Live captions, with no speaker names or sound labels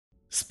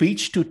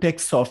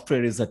Speech-to-text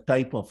software is a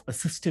type of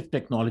assistive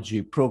technology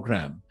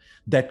program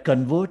that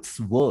converts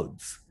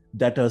words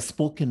that are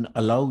spoken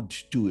aloud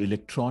to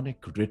electronic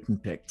written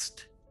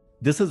text.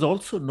 This is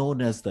also known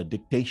as the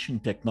dictation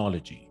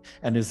technology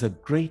and is a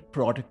great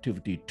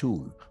productivity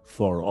tool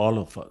for all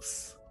of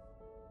us.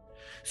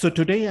 So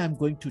today I'm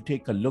going to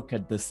take a look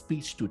at the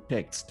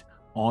speech-to-text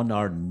on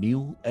our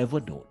new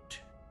Evernote.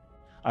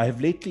 I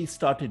have lately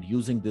started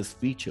using this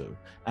feature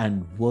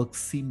and works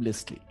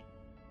seamlessly.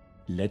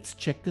 Let's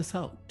check this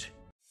out.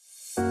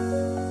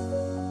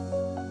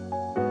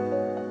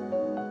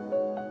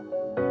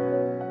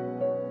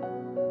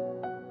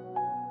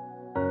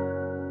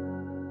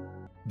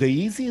 The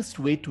easiest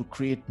way to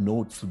create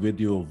notes with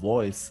your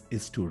voice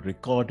is to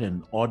record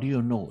an audio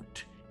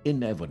note in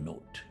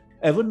Evernote.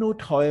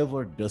 Evernote,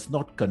 however, does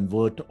not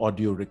convert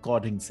audio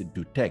recordings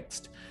into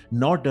text,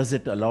 nor does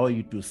it allow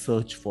you to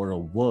search for a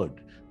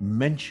word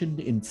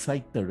mentioned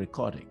inside the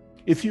recording.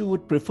 If you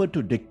would prefer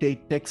to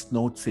dictate text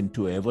notes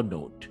into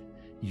Evernote,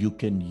 you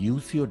can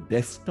use your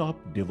desktop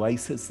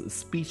device's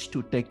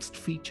speech-to-text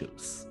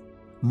features.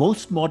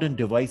 Most modern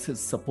devices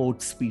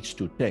support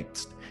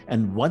speech-to-text,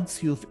 and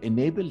once you've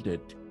enabled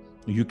it,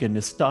 you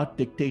can start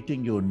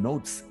dictating your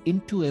notes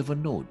into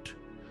Evernote,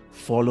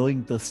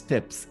 following the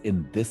steps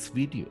in this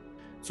video.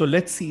 So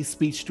let's see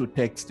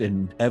speech-to-text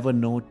in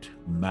Evernote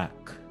Mac.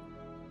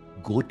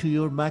 Go to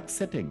your Mac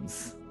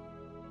settings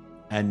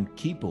and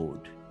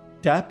keyboard.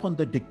 Tap on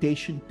the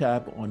Dictation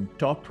tab on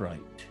top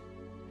right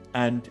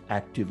and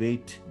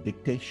activate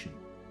Dictation.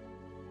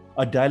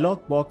 A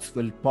dialog box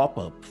will pop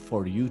up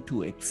for you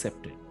to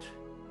accept it.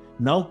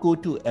 Now go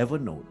to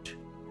Evernote,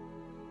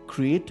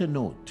 create a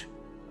note,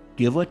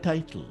 give a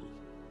title.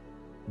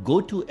 Go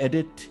to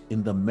Edit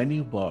in the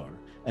menu bar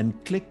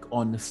and click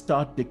on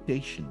Start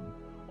Dictation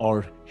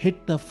or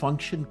hit the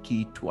function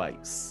key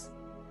twice.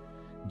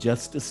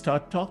 Just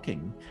start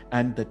talking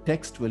and the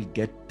text will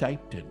get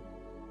typed in.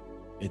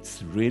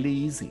 It's really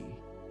easy.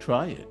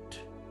 Try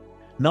it.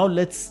 Now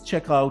let's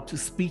check out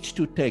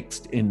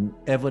speech-to-text in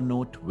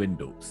Evernote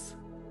Windows.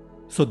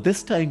 So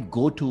this time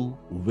go to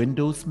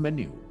Windows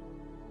menu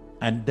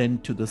and then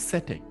to the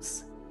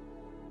settings.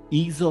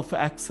 Ease of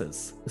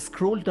access.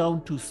 Scroll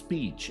down to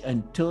speech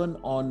and turn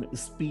on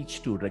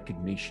speech to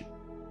recognition.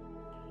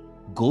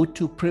 Go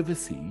to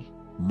privacy,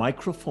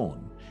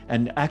 microphone,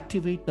 and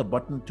activate the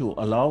button to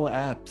allow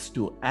apps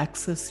to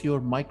access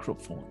your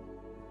microphone.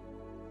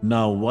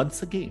 Now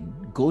once again,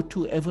 go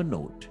to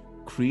Evernote,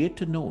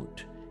 create a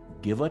note,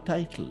 give a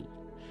title.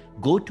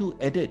 Go to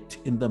Edit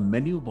in the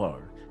menu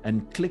bar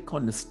and click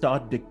on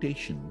Start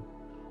Dictation,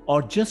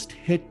 or just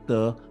hit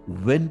the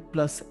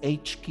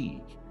Win+H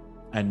key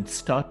and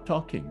start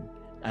talking,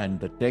 and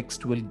the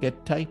text will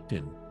get typed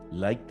in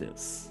like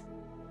this.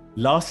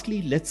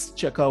 Lastly, let's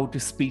check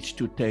out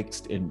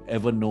speech-to-text in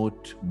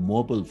Evernote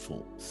mobile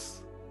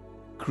phones.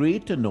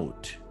 Create a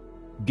note,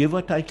 give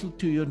a title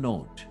to your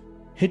note,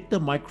 hit the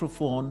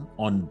microphone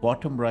on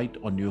bottom right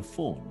on your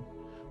phone,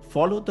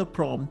 follow the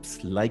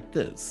prompts like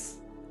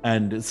this,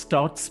 and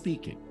start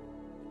speaking,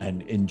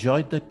 and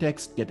enjoy the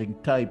text getting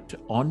typed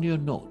on your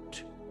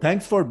note.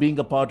 Thanks for being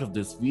a part of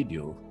this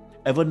video.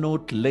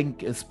 Evernote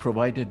link is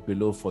provided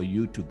below for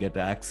you to get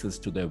access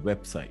to their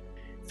website.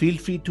 Feel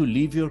free to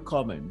leave your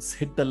comments,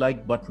 hit the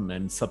like button,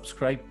 and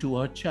subscribe to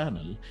our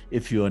channel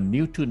if you are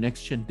new to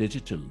NextGen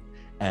Digital.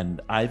 And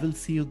I will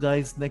see you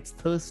guys next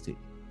Thursday.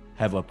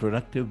 Have a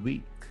productive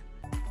week.